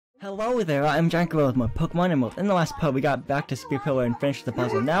Hello there, I'm GiantGrotle with my Pokemon Emerald. In the last part, we got back to Spear Pillar and finished the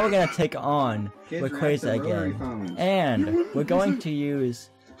puzzle. Now we're gonna take on Rayquaza again. And we're going to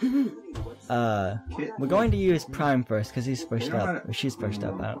use Prime first, because he's first up. Or she's first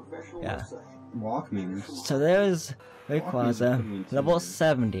up, yeah. So there's Rayquaza, level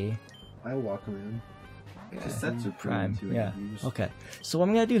 70. I walk around. Prime, yeah. Okay. So what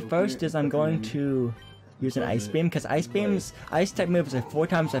I'm gonna do first is I'm going to use an Ice Beam, because Ice type moves are 4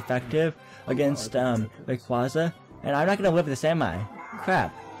 times effective against Rayquaza, and I'm not gonna live this, am I?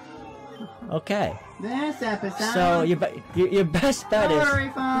 Crap. Okay. This episode. So your best bet is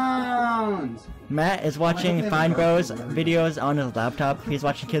Matt is watching Fine Bros videos on his laptop. He's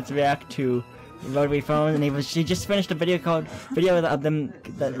watching kids react to rotary phones, and he just finished a video called Kids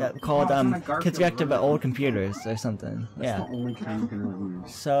React to Old Computers or something. Yeah.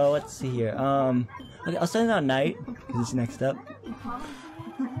 So let's see here. Okay, I'll send it out night because it's next up.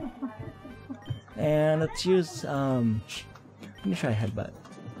 And let's use let me try Headbutt.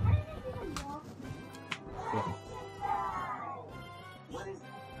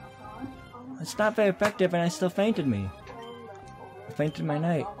 It's not very effective, and I still fainted me. I fainted my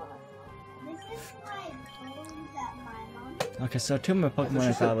knight. Okay, so 2 of my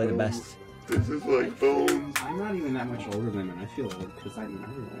Pokemon are probably the best. This is like bones. I'm not even that much older than him, and I feel old because I didn't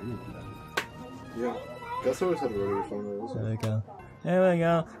know that. Yeah, Gus always had a rotary phone. There we go. There we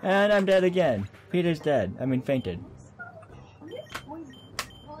go. And I'm dead again. Peter's dead. I mean, fainted.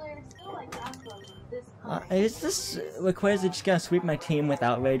 Is this Rayquaza just gonna sweep my team with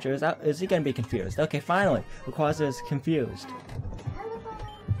Outrage, or is he gonna be confused? Okay, finally, Rayquaza is confused.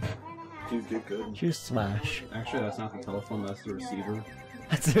 Dude, did good. Choose Slash. Actually, that's not the telephone, that's the receiver.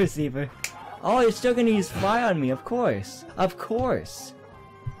 That's the receiver. Oh, you're still gonna use Fly on me, of course. Of course.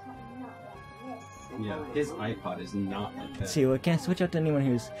 Yeah, his iPod is not like that. See, we can't switch out to anyone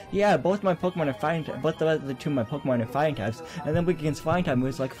who's... Yeah, both my Pokemon are fighting types. Both the other 2 of my Pokemon are fighting types. And then we against flying type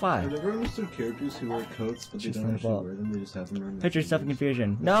moves like Fly. I've never understood characters who wear coats, but they don't actually wear them, they just have them around. Put yourself in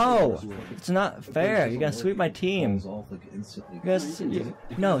confusion. No! It's not fair. You're gonna sweep my team.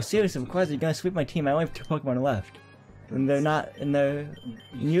 No, seriously, Rayquaza, you're gonna sweep my team. I only have 2 Pokemon left. And they're not...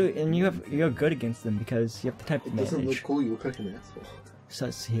 you're good against them because you have the type advantage. It doesn't look cool, you look like an asshole. So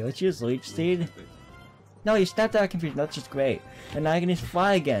let's see, let's use Leech Seed. No, you snapped out of confusion. That's just great. And now I can just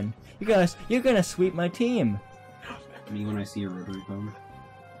fly again. You're gonna sweep my team. Me when I see a rotary phone.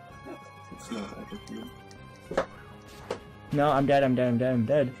 It's not happening. No, I'm dead. I'm dead. I'm dead. I'm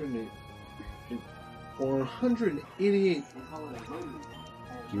dead. 188. Do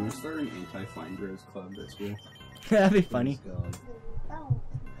you want to start an anti-Flying Bros club this year? That'd be funny.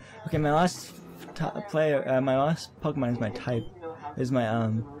 Okay, my last my last Pokemon is my type. Is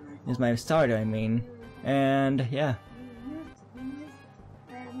my starter. I mean. And yeah,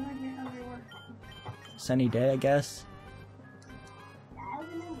 sunny day, I guess.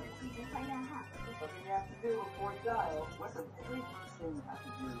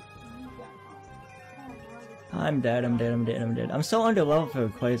 I'm dead. I'm dead. I'm dead. I'm dead. I'm so under level for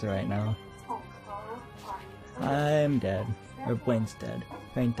Rayquaza right now. I'm dead. Or Blaine's dead.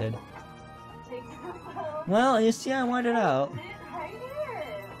 Fainted. Well, you see, I wanted it out.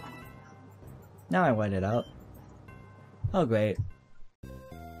 Now I white it out. Oh great.